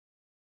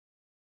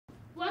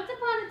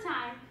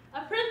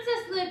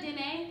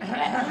Danae.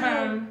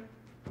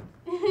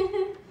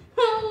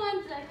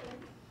 1 second.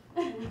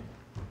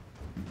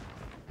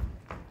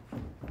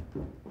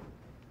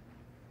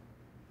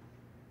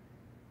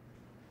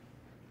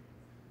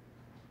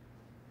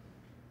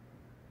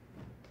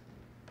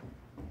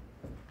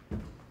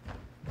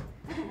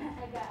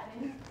 I got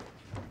it.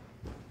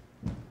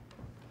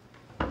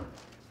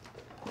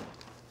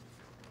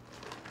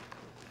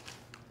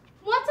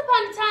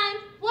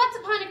 Once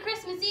upon a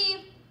Christmas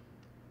Eve,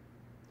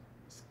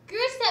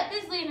 Scrooge sat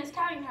busily in his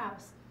counting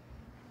house.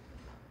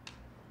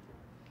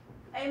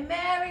 A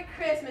Merry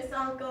Christmas,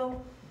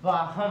 Uncle.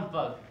 Bah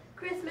humbug.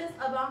 Christmas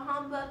about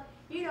humbug?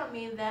 You don't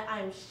mean that,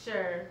 I'm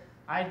sure.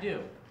 I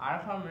do.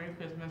 I'd call Merry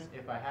Christmas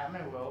if I had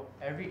my will.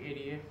 Every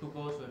idiot who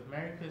goes with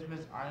Merry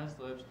Christmas on his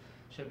lips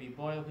should be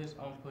boiled his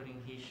own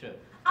pudding. He should.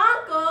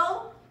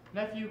 Uncle!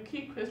 Nephew,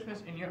 keep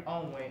Christmas in your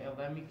own way and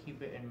let me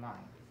keep it in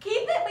mine.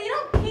 Keep it, but you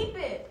don't keep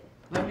it.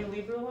 Let me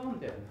leave it alone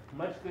then.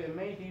 Much good it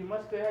may do you,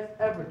 much good has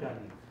ever done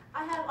you.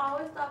 I have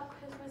always thought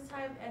Christmas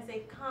time as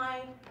a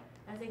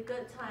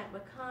good time, a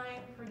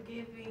kind,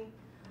 forgiving,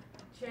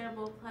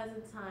 charitable,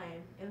 pleasant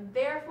time. And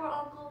therefore,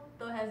 Uncle,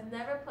 though it has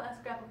never put a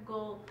scrap of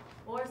gold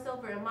or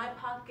silver in my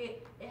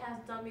pocket, it has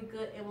done me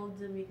good and will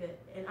do me good.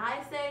 And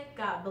I say,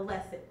 God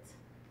bless it.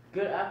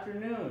 Good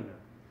afternoon.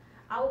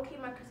 I will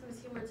keep my Christmas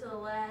humor to the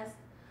last.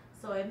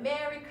 So a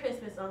Merry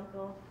Christmas,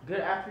 Uncle. Good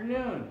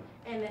afternoon.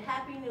 And a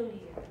Happy New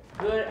Year.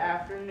 Good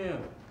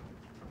afternoon.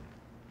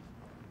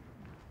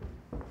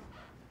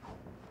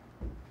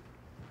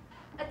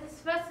 At this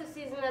festive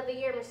season of the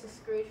year, Mr.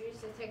 Scrooge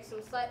used to take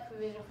some slight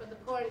provision for the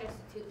poor and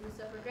destitute who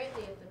suffer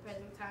greatly at the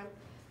present time.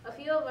 A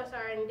few of us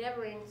are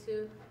endeavoring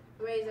to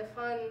raise a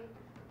fund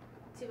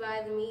to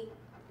buy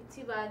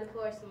the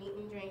poorest meat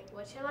and drink.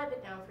 What shall I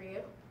put down for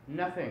you?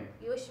 Nothing.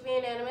 You wish to be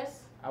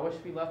anonymous? I wish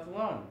to be left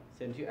alone.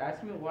 Since you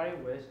asked me what I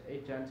wish, a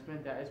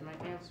gentleman, that is my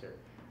answer.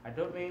 I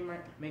don't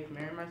make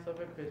merry myself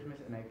at Christmas,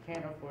 and I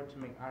can't afford to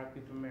make other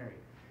people merry.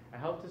 I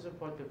help to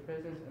support the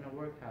prisons and the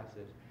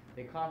workhouses.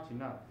 They cost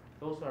enough.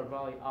 Those who are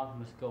badly off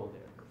must go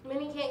there.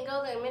 Many can't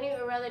go there. Many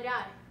would rather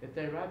die. If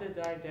they'd rather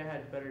die, they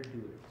had better do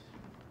it.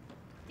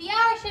 The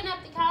hour shut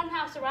up the counting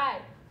house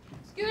arrived.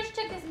 Scrooge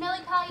took his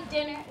melancholy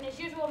dinner in his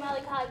usual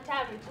melancholy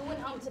tavern and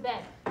went home to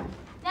bed.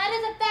 Now, it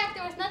is a fact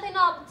there was nothing at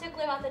all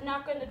particular about the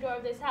knocker on the door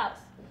of this house,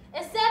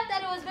 except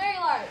that it was very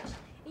large.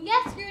 And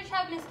yet Scrooge,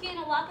 having his key in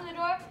the lock of the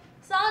door,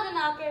 saw the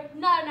knocker,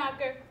 not a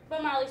knocker,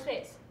 but Marley's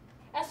face.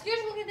 As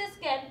Scrooge looked at this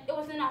again, it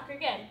was the knocker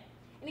again,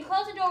 and he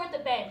closed the door with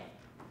a bang.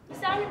 The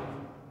sound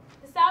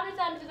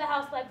resounded through the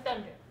house like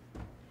thunder.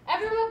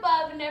 Every room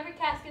above and every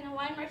casket in the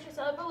wine merchant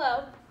cellar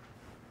below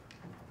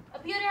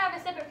appeared to have a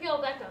separate peal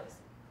of echoes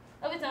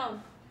of its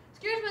own.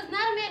 Scrooge was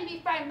not a man to be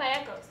frightened by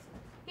echoes.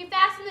 He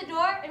fastened the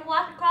door and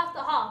walked across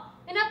the hall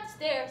and up the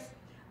stairs.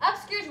 Up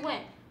Scrooge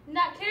went,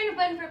 not caring a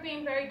button for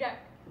being very dark.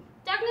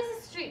 Darkness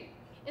is the street,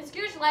 and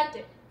Scrooge liked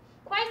it.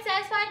 Quite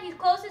satisfied, he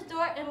closed his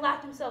door and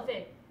locked himself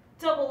in.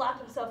 Double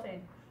locked himself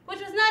in, which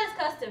was not his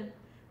custom.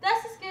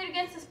 Thus, scared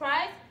against his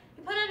surprise,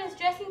 he put on his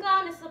dressing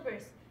gown and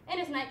slippers and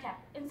his nightcap,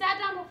 and sat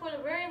down before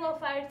the very low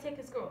fire to take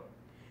a scroll.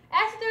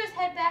 As he threw his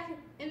head back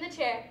in the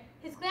chair,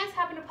 his glance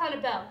happened upon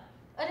a bell,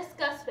 a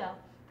disgust bell,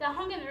 that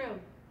hung in the room.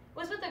 It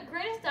was with a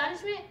great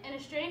astonishment and a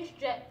strange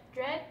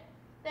dread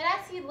that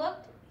as he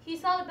looked, he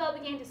saw the bell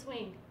begin to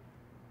swing.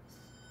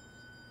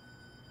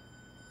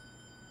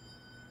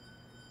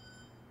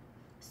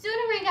 Soon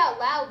it rang out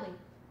loudly,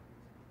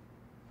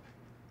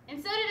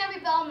 and so did every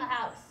bell in the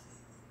house.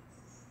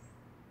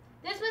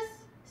 This was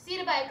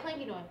succeeded by a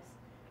clanky noise.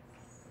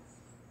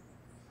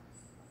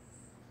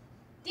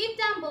 Deep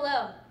down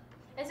below,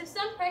 as if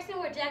some person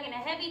were dragging a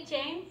heavy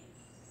chain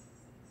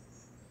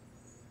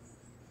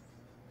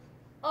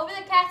over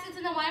the caskets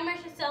in the wine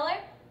merchant's cellar,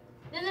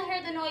 then they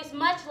heard the noise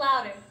much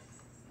louder.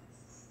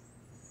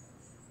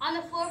 On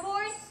the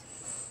floorboards,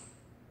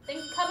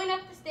 then coming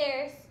up the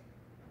stairs,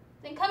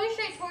 then coming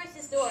straight towards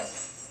this door.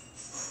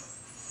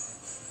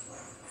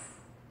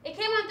 It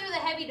came on through the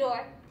heavy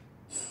door,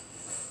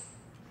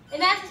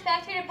 and as the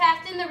spectator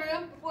passed in the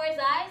room before his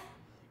eyes,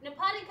 and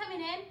upon it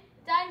coming in,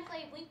 the dying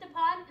slave leaped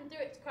upon and threw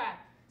its cry.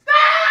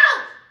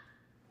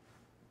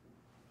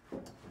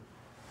 Scrooge!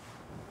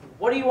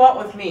 What do you want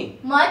with me?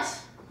 Much.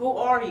 Who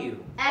are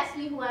you? Ask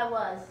me who I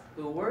was.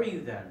 Who were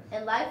you then?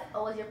 In life, I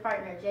was your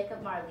partner,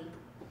 Jacob Marley.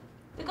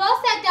 The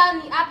ghost sat down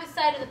on the opposite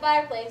side of the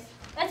fireplace,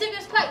 as if he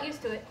was quite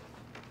used to it.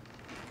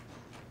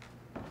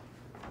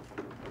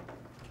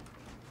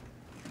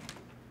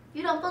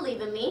 You don't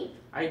believe in me.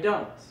 I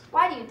don't.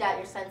 Why do you doubt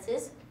your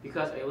senses?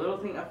 Because a little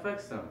thing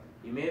affects them.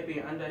 You may be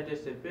an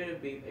undigested bit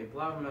of beef, a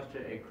blob of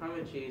mustard, a crumb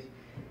of cheese,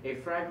 a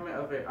fragment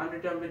of an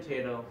underdone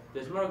potato.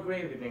 There's more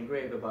gravy than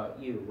grave about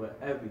you,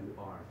 whatever you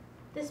are.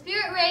 The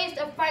spirit raised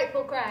a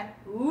frightful cry.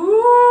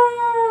 Ooh!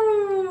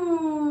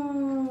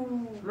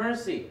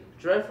 Mercy,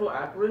 dreadful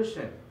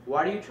apparition.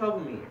 Why do you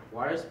trouble me?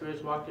 Why do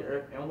spirits walk the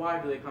earth, and why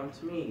do they come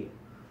to me?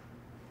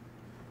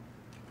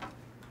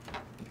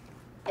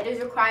 It is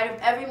required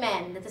of every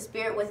man that the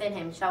spirit within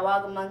him shall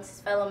walk amongst his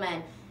fellow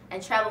men,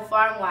 and travel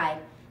far and wide,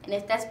 And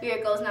if that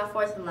spirit goes not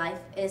forth in life,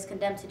 it is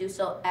condemned to do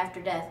so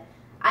after death.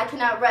 I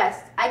cannot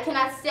rest. I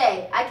cannot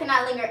stay. I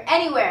cannot linger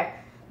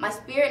anywhere. My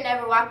spirit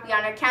never walked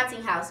beyond our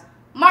counting house.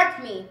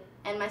 Mark me!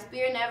 And my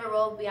spirit never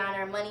rolled beyond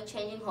our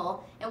money-changing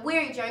hole, and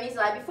weary journeys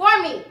lie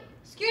before me.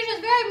 Scrooge was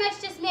very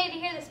much dismayed to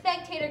hear the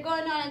spectator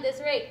going on at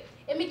this rate,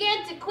 and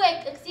began to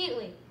quake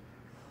exceedingly.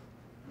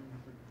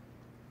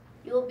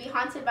 You will be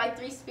haunted by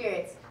 3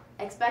 spirits.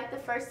 Expect the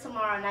first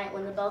tomorrow night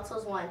when the bell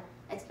tolls 1.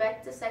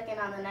 Expect the second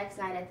on the next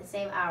night at the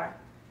same hour.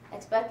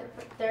 Expect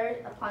the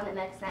third upon the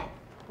next night.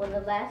 When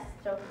the last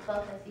stroke of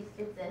 12 as he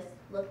stoops this,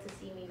 look to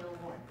see me no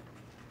more.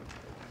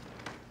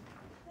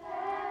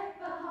 Deck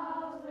the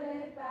halls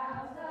with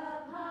boughs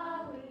of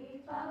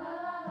holly, la la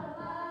la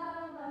la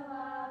la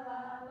la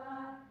la la.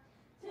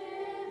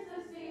 'Tis the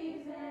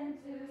season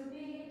to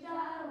be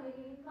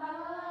jolly, la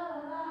la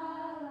la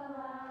la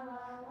la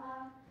la la.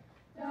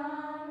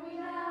 Don we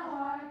now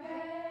our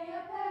gay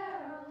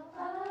apparel,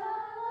 la la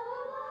la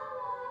la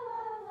la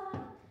la la.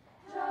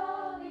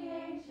 Troll the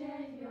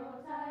ancient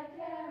Yuletide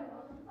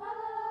carol, la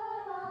la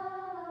la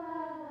la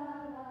la la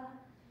la.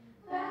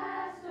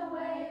 Fast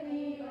away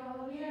the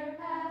old year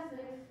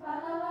passes, la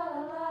la la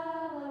la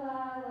la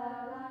la la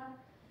la.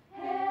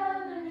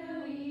 Hail the new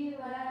ye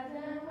lads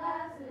and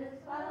lasses,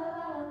 la la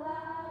la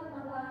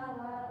la la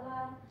la la.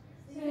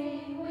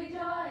 Sing we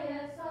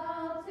joyous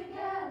all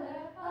together,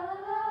 la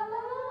la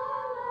la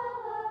la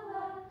la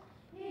la.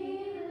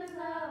 Heedless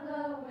of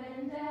the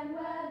wind and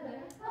weather,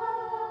 la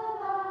la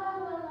la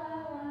la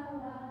la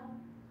la.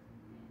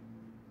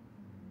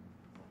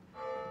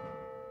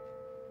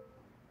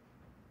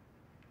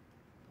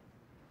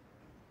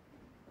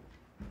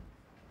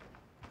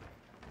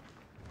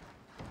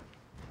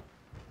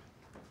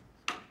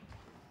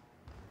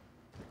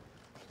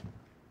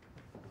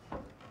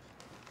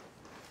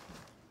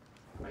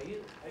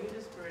 Are you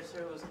the spirit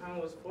sir whose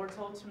coming was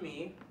foretold to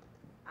me?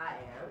 I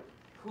am.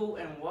 Who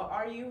and what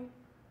are you?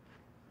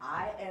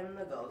 I am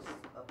the ghost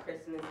of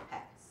Christmas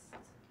past.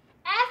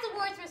 As the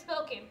words were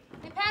spoken,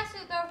 they passed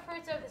through the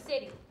thoroughfares of the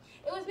city.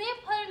 It was made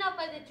plain enough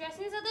by the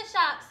dressings of the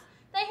shops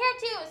that here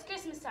too was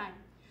Christmas time.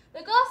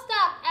 The ghost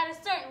stopped at a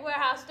certain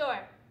warehouse door.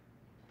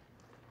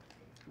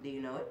 Do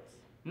you know it?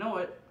 Know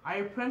it. I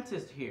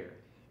apprenticed here.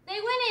 They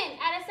went in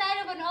at a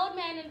sight of an old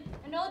man and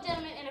an old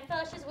gentleman in a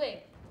fellowsh's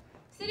wig,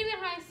 sitting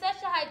behind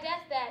such a high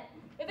desk that,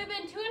 if it had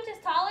been 2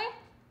 inches taller,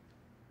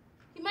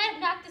 he might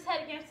have knocked his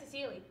head against the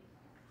ceiling.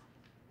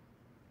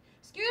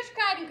 Scrooge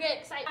cried in great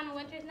excitement on a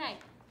winter's night.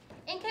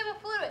 In came a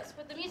flutist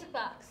with the music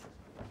box,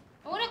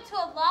 and went up to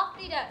a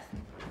lofty desk,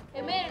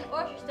 and made an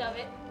orchestra of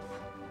it,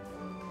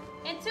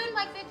 and tuned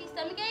like 50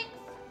 stomach aches.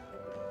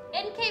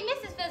 In came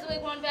Mrs.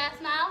 Fezziwig one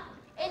vast mile,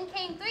 in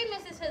came 3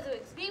 Mrs.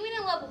 Fezziwigs, beaming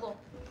and lovable.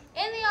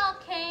 In they all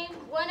came,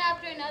 one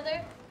after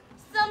another,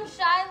 some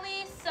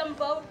shyly, some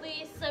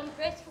boldly, some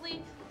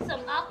gracefully,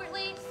 some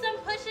awkwardly, some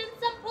pushing,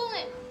 some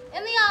pulling.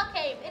 And they all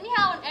came,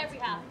 anyhow and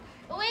everyhow.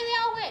 Away they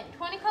all went,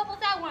 20 couples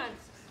at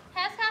once,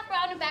 half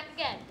round and back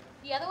again,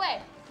 the other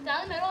way,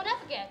 down the middle and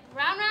up again,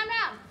 round, round,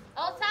 round.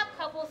 All top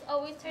couples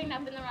always turning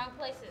up in the wrong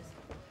places.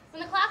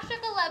 When the clock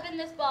struck 11,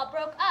 this ball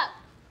broke up.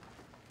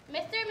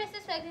 Mr. and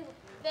Mrs.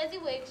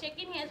 Fezziwig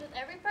shaking hands with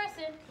every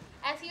person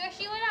as he or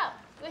she went out,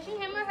 wishing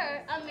him or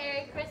her a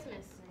Merry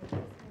Christmas.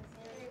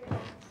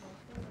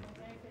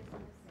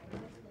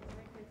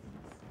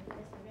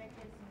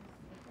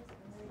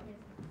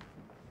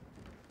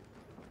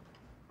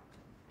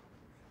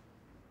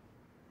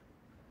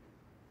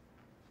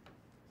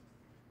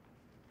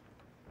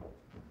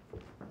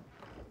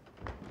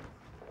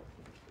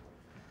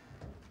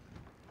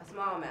 A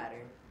small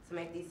matter, to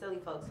make these silly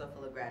folks so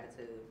full of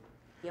gratitude.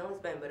 He only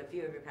spent but a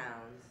few of your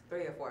pounds,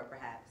 3 or 4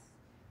 perhaps.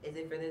 Is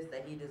it for this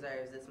that he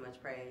deserves this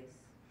much praise?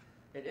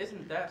 It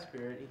isn't that,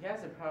 spirit. He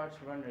has the power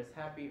to render us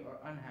happy or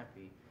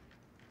unhappy,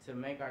 to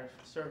make our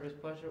service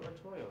pleasure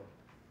or toil.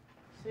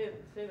 Say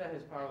that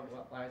his power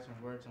lies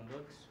in words and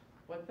looks.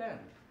 What then?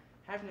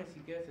 Happiness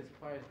he gives is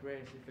quite as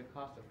great as if it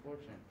cost a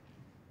fortune.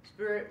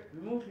 Spirit,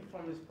 remove me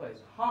from this place.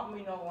 Haunt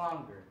me no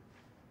longer.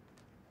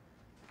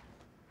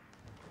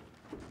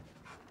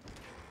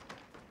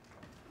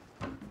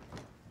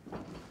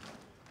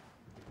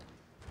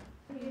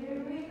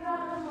 Here we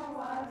come, a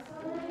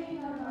wassailing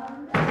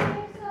among the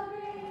waves so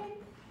green,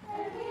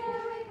 and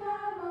here we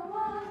come, a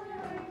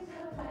wandering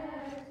so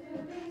fair to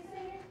be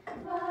seen.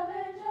 Love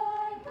and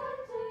joy come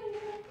to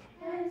you,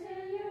 and to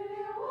you,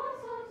 dear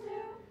wassail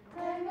too.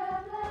 And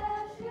God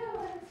bless you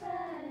and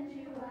send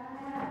you a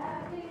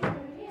happy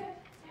new year,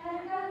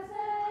 and God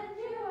send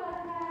you a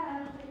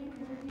happy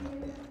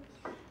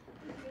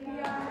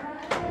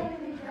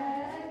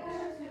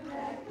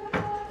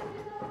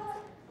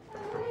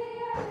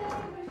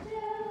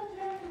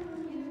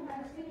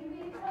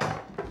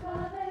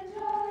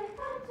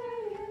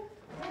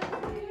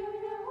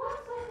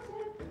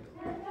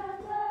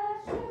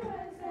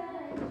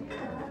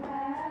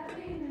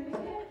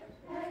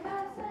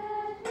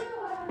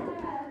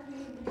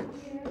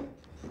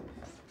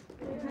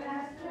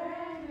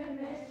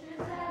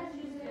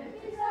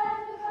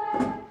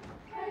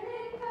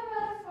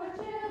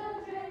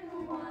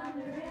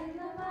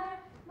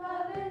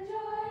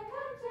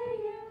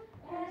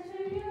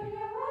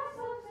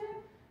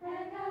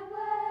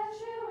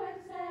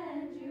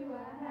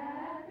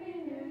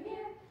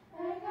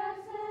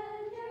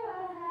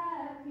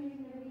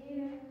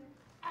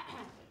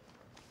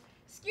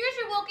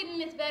awoken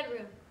in his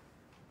bedroom.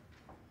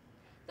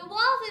 The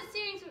walls and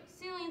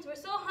ceilings were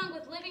so hung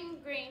with living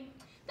green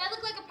that it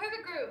looked like a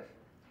perfect groove.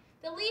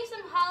 The leaves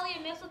of holly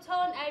and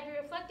mistletoe and ivy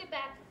reflected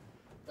back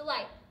the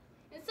light,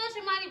 and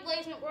such a mighty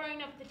blaze went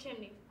roaring up the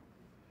chimney.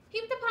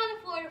 Heaped upon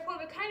the floor to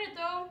form a kind of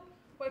throne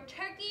were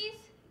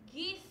turkeys,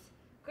 geese,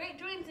 great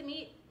joints of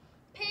meat,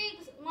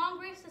 pigs, long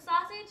briefs of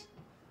sausage,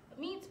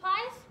 meats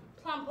pies,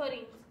 plum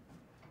puddings,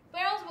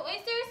 barrels of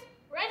oysters,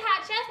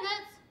 red-hot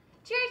chestnuts,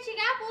 cherry-cheek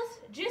apples,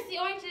 juicy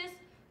oranges,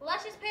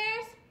 luscious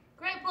pears,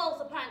 great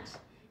bowls of punch,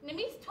 and the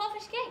meats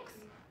 12-fish cakes.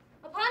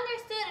 Upon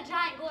there stood a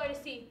giant glory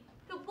to see,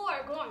 who bore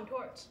a glowing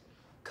torch.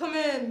 Come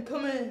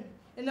in,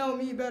 and know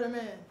me, better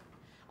man.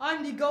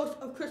 I'm the ghost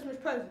of Christmas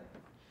present.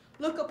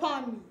 Look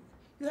upon me.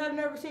 You have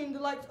never seen the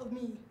likes of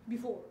me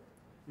before.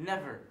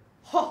 Never.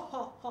 Ha,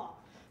 ha, ha.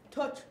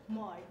 Touch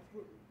my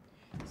fruit.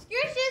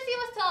 Scrooge did as he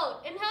was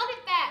told, and held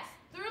it fast.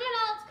 The room and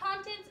all its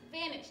contents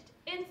vanished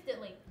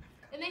instantly,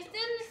 and they stood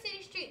in the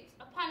city streets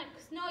upon a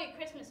snowy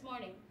Christmas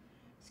morning.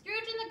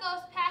 Scrooge and the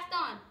ghost passed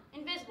on,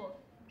 invisible,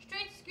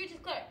 straight to Scrooge's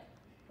clerk,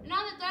 and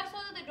on the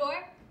threshold of the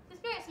door, the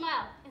spirit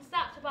smiled and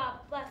stopped to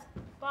bless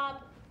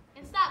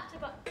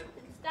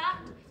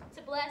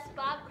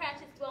Bob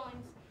Cratchit's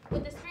dwellings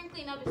with the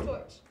sprinkling of his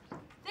torch.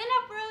 Then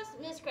uprose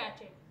Miss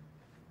Cratchit.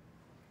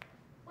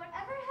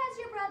 Whatever has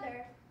your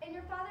brother and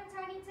your father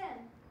Tiny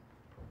Tim?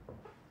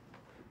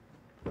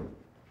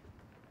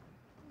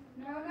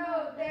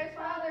 No, there's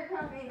father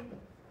coming.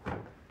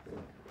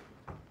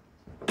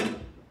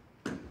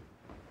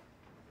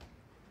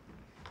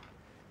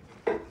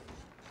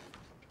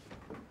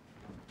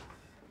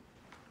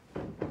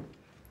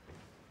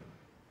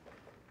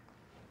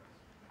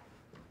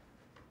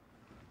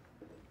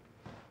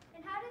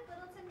 And how did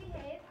little Tim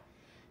behave?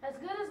 As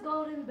good as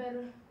gold and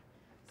better.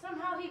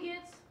 Somehow he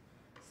gets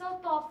so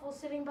thoughtful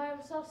sitting by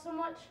himself so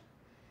much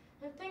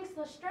and thinks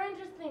the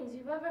strangest things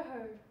you've ever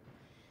heard.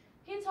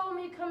 He told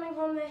me coming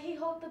home that he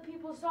hoped the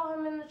people saw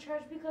him in the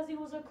church because he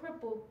was a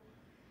cripple.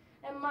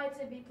 And might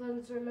it be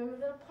pleasant to remember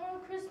that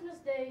upon Christmas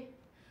Day,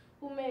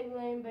 who make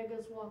lame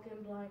beggars walk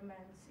and blind men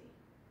see.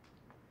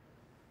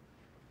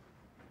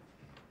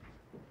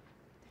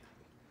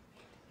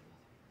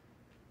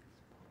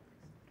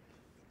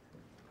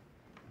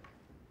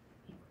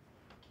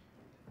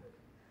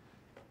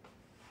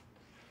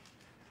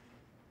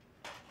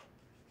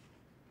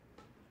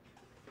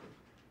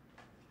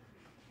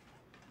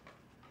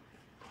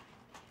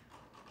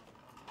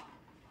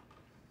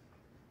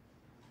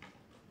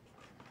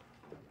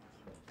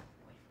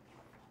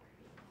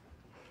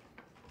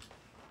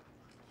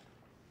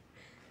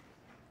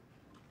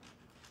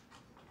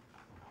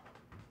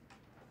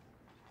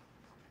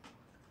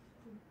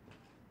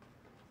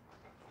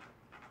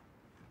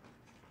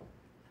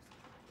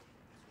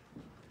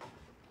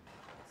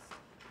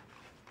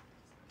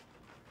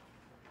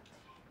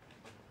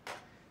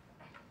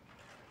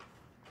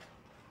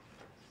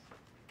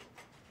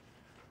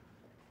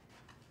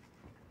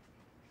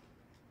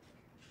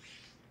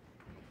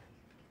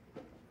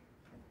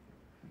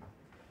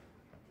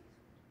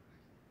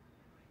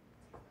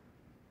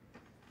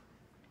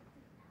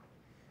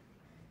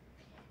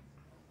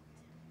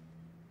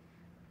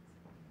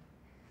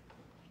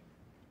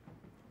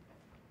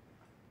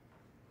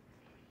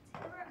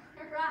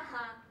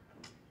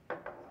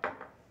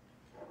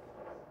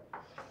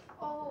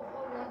 Oh,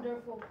 how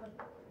wonderful.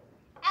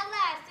 At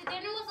last, the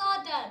dinner was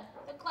all done.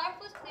 The cloth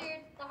was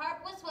cleared, the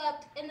harp was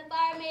swept, and the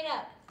fire made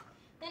up.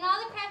 Then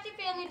all the Cratchit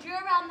family drew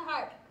around the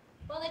harp,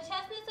 while the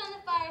chestnuts on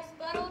the fire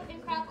sputtered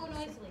and crackled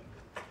noisily.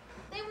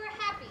 They were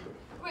happy,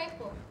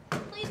 grateful,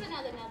 pleased with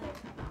one another,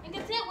 and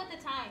content with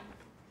the time.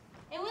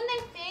 And when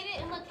they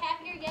faded and looked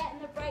happier yet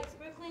in the bright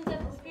sprinklings of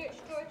the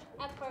spirit's torch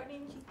at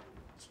parting,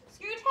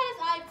 Scrooge had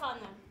his eye upon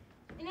them,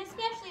 and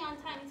especially on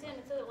Tiny Tim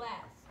until the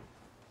last.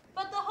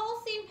 But the whole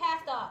scene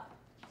passed off,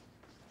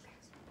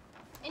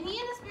 and he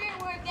and the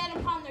spirit were again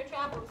upon their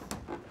travels.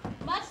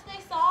 Much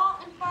they saw,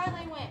 and far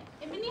they went,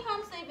 and many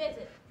homes they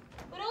visit,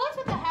 but always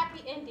with a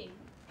happy ending.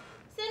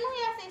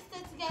 Suddenly, as they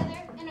stood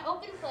together in an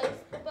open place,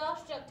 the bell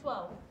struck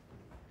 12.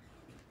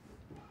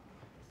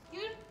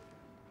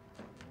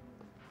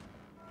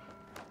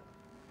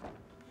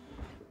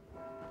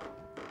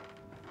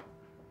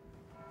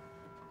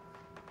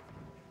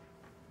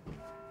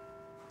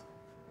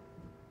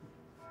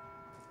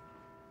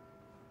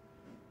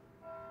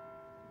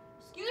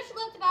 Scrooge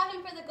looked about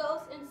him for the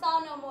ghost and saw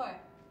no more.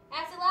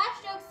 As the last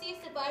stroke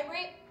ceased to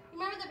vibrate, he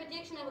remembered the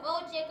prediction of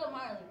old Jacob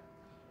Marley,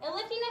 and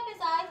lifting up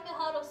his eyes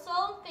beheld a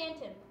soul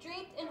phantom,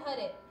 draped and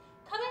hooded,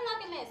 coming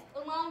like a mist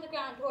along the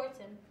ground towards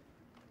him.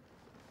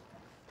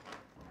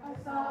 I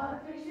saw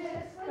 3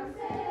 ships come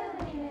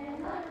sailing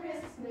in on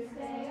Christmas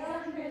Day,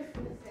 on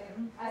Christmas Day.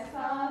 I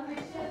saw 3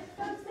 ships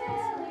come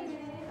sailing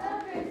in on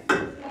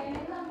Christmas Day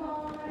in the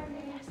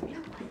morning.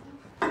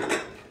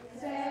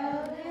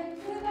 Sailed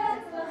into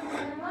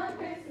Bethlehem on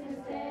Christmas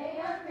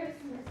Day, on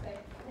Christmas Day.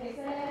 They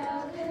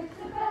sailed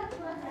into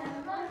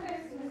Bethlehem on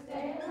Christmas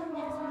Day in the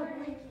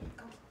morning.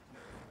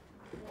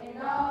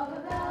 And all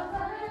the bells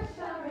on earth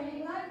shall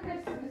ring on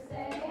Christmas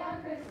Day,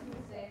 on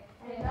Christmas Day.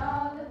 And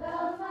all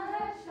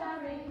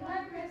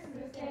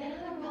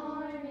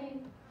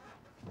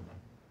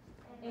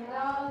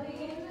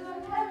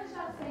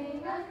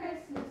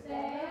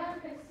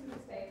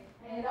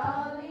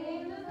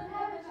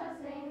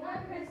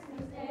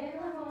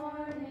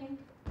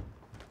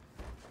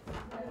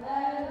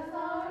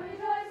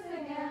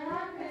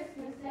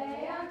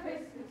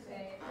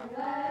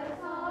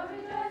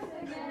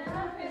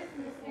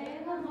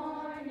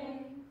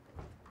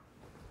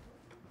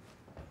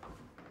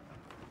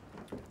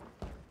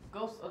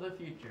ghost of the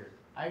future,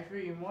 I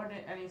fear you more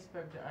than any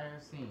specter I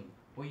have seen.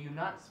 Will you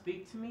not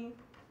speak to me?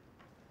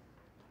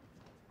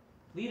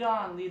 Lead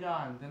on,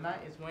 the night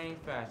is waning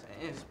fast,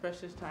 and it is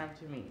precious time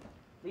to me.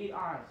 Lead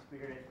on,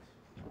 spirit.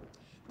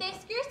 They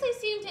scarcely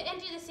seemed to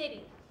enter the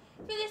city,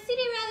 for the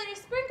city rather to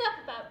spring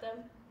up about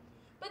them.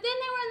 But then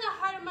they were in the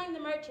heart among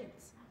the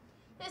merchants.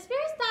 The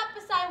spirit stopped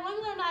beside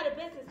one learned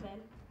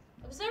businessman.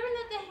 Observing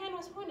that the hand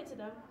was pointed to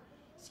them,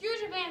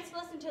 Scrooge advanced to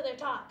listen to their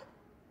talk.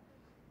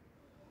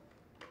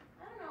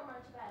 I don't know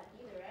much about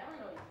it either. I only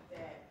know he's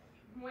dead.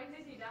 When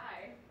did he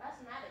die?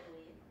 Last night, I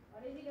believe.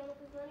 What is he doing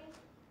with his money?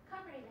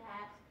 Comforting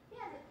perhaps. He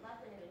hasn't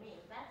left anything to me.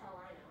 That's all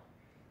I know.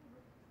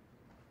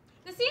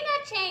 The scene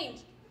had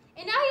changed,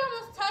 and now he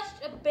almost touched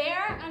a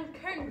bare,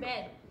 uncurtained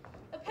bed.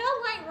 A pale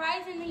light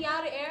rising in the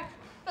outer air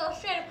fell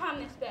straight upon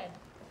this bed,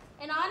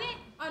 and on it,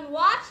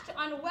 unwatched,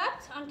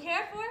 unwept,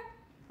 uncared for,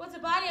 was the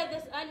body of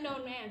this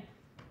unknown man.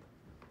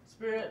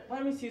 Spirit,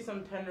 let me see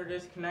some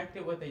tenderness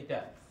connected with a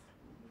death.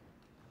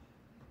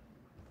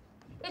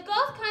 The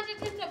ghost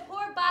conjured him to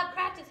poor Bob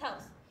Cratchit's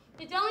house,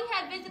 the dwelling he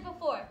had visited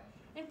before,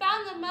 and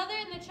found the mother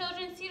and the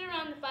children seated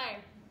around the fire.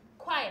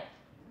 Quiet,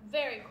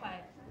 very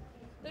quiet.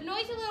 The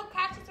noisy little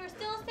Cratchits were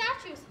still as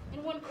statues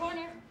in one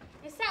corner,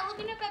 and sat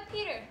looking up at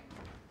Peter,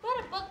 who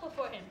had a book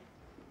before him.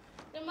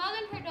 The mother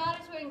and her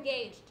daughters were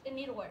engaged in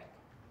needlework,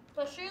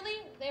 but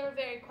surely they were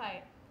very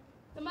quiet.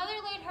 The mother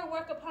laid her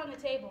work upon the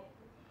table,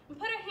 and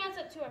put her hands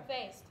up to her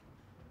face.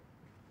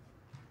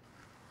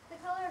 The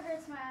color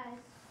hurts my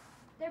eyes.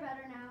 They're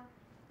better now.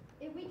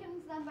 It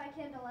weakens them by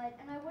candlelight,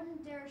 and I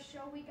wouldn't dare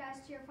show weak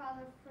eyes to your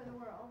father for the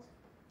world.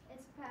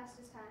 It's past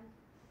his time.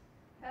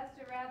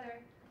 Pastor,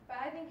 rather, but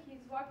I think he's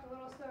walked a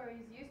little slower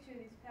he's used to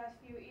these past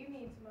few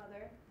evenings,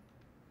 Mother.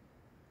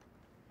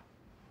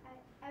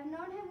 I've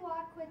known him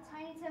walk with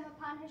Tiny Tim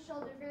upon his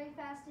shoulder very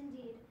fast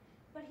indeed,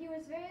 but he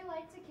was very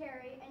light to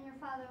carry, and your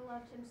father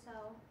loved him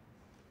so.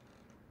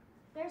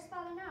 There's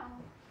Father now.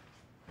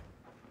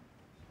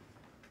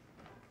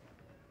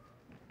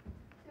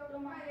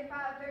 Don't worry,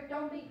 Father,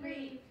 don't be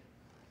grieved.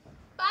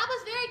 Bob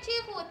was very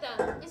cheerful with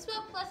them, and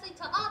spoke pleasantly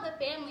to all the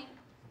family.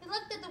 He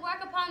looked at the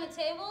work upon the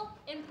table,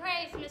 and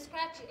praised Miss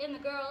Cratchit and the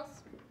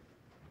girls.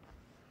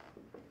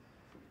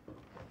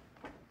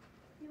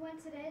 You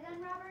went today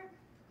then, Robert?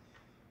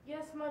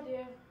 Yes, my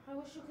dear. I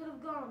wish you could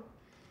have gone.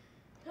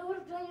 It would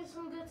have done you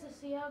some good to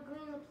see how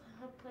green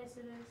a place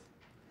it is.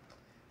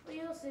 But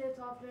you'll see it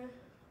often.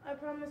 I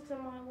promised him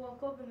I'd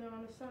walk over there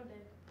on a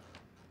Sunday.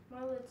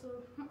 My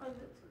little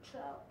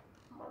child.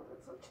 My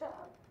little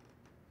child.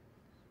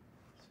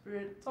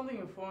 Spirit, something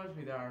informs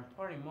me that our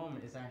parting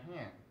moment is at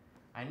hand.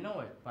 I know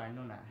it, but I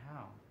know not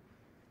how.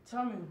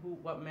 Tell me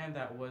what man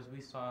that was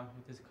we saw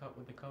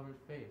with the covered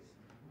face,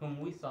 whom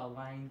we saw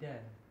lying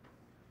dead.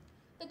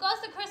 The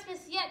ghost of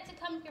Christmas yet to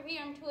come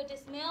careering to a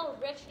dismal,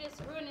 wretched,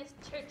 ruinous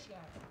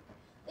churchyard.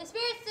 The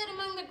spirit stood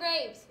among the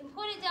graves and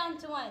pointed down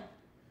to one.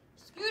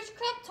 Scrooge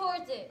crept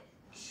towards it,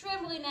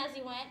 trembling as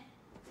he went,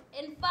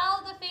 and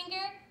followed the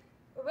finger,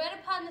 read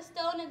upon the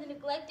stone in the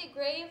neglected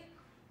grave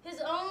his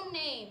own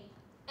name,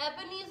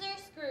 Ebenezer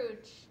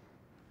Scrooge.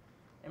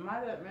 Am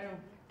I that man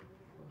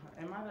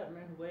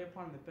who lay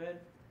upon the bed?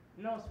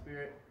 No,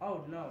 spirit.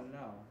 Oh, no.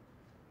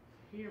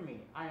 Hear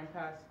me. I'm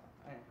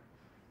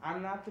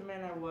not the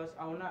man I was.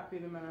 I will not be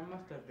the man I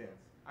must have been.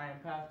 I am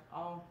past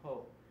all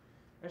hope.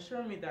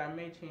 Assure me that I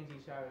may change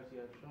these shadows you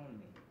have shown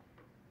me.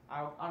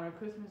 I will honor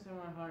Christmas in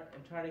my heart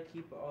and try to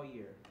keep it all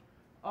year.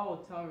 Oh,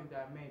 tell me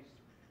that I may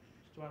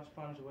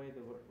sponge away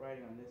the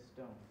writing on this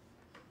stone.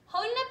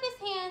 Holding up his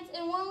hands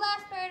in one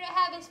last prayer to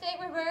have his fate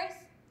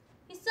reversed,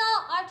 he saw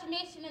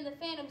alternation in the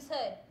phantom's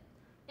hood,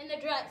 in the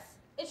dress.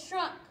 It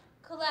shrunk,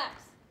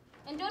 collapsed,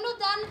 and dwindled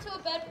down into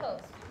a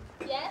bedpost.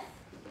 Yes,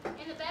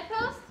 and the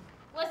bedpost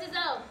was his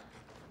own.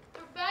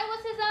 The bed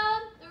was his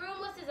own, the room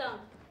was his own,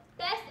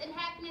 best and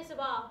happiness of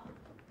all.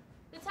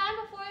 The time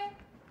before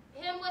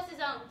him was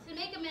his own, to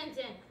make amends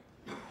in.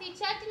 He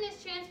checked in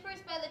his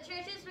transports by the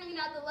churches, ringing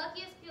out the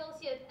luckiest peals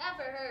he had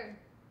ever heard.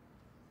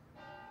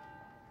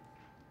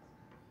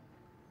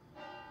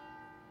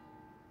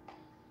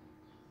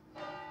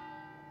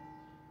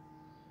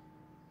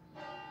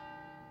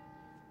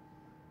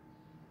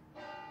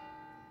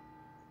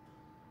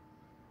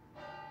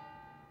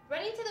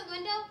 Running to the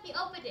window, he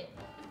opened it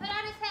and put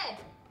out his head.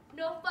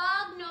 No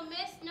fog, no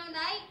mist, no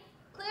night,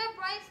 clear,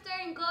 bright,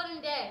 stirring, golden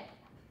day.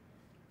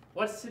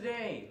 What's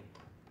today?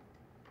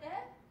 Eh?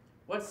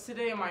 What's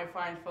today, my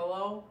fine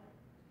fellow?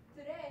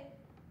 Today?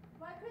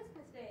 Why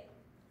Christmas Day?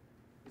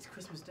 It's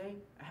Christmas Day.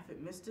 I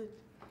haven't missed it.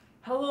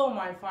 Hello,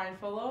 my fine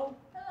fellow.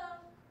 Hello.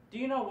 Do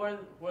you know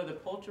where the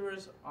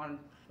poulterers on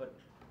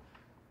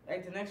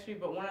at the next street,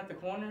 but one at the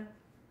corner?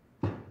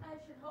 I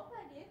should hope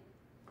I did.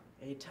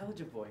 A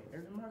intelligent boy, a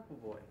remarkable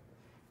boy.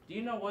 Do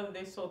you know whether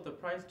they sold the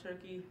prize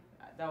turkey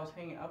that was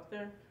hanging up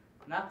there?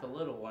 Not the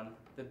little one,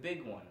 the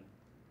big one.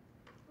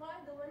 Why,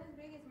 the one as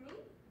big as me?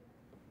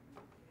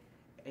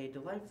 A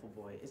delightful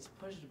boy. It's a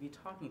pleasure to be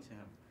talking to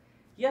him.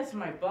 Yes,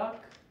 my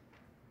buck.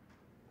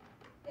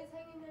 It's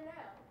hanging there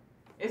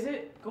now. Is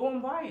it? Go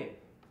and buy it.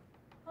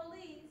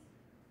 Police.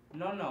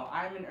 No,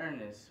 I'm in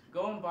earnest.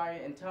 Go and buy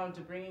it and tell him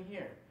to bring it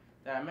here,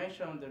 that I may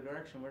show him the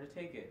direction where to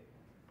take it.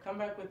 Come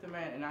back with the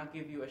man and I'll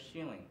give you a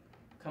shilling.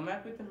 Come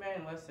back with the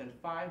man in less than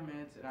 5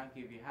 minutes and I'll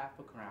give you half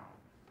a crown.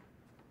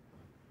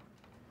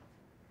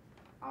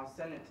 I'll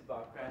send it to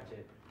Bob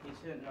Cratchit. He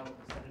shouldn't know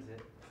who sends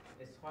it.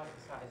 It's twice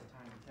the size of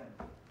Tiny Tim.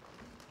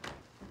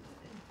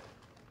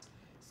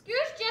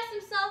 Scrooge dressed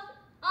himself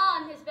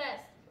on his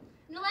best,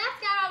 and the lads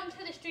got out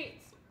into the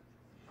streets.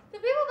 The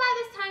people by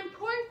this time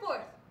pouring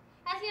forth,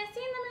 as he had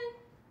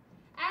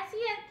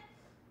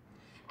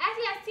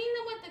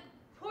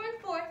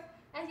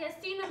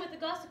seen them with the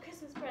ghost of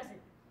Christmas present.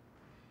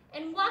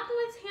 And walking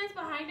with his hands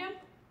behind him,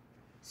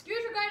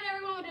 Scrooge regarded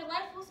everyone with a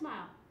delightful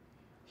smile.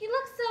 He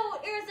looked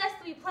so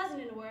irresistibly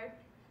pleasant in a word,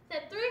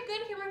 that 3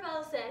 good-humored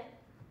fellows said,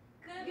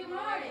 Good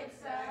morning,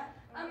 sir.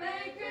 A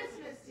Merry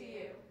Christmas to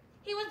you.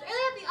 He was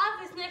early at the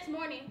office next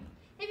morning.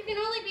 If you can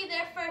only be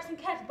there first and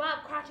catch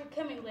Bob Cratchit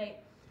coming late.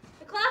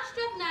 The clock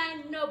struck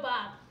 9, no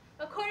Bob.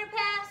 A quarter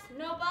past,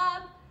 no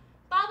Bob.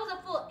 Bob was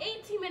a full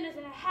 18 minutes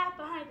and a half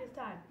behind his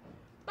time.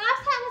 Bob's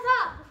hat was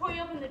off before he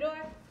opened the door.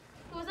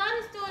 He was on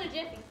his stool in a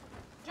jiffy,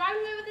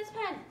 driving away with his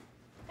pen,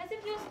 as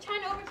if he was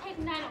trying to overtake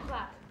 9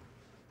 o'clock.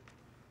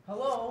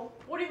 Hello?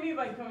 What do you mean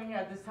by coming here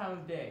at this time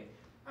of day?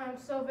 I'm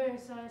so very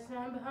sorry, sir.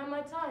 I'm behind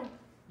my time.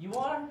 You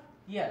are?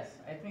 Yes,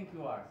 I think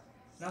you are.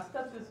 Now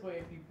step this way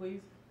if you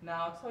please.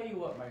 Now I'll tell you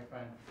what, my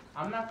friend.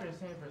 I'm not going to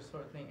stand for a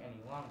sort of thing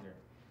any longer.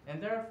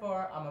 And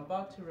therefore, I'm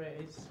about to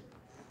raise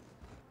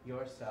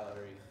your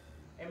salary.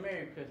 A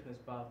Merry Christmas,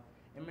 Bob.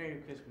 A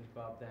Merry Christmas,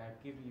 Bob, that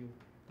I've given you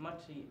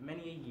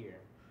many a year.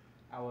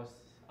 I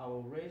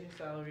will raise your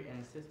salary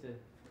and assist to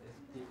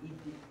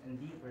and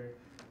deeper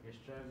your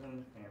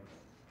struggling family.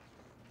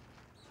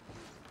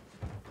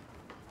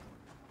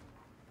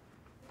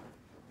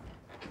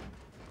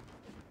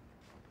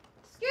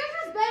 Scrooge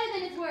was better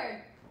than his word.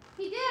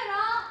 He did it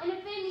all and a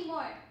penny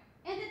more.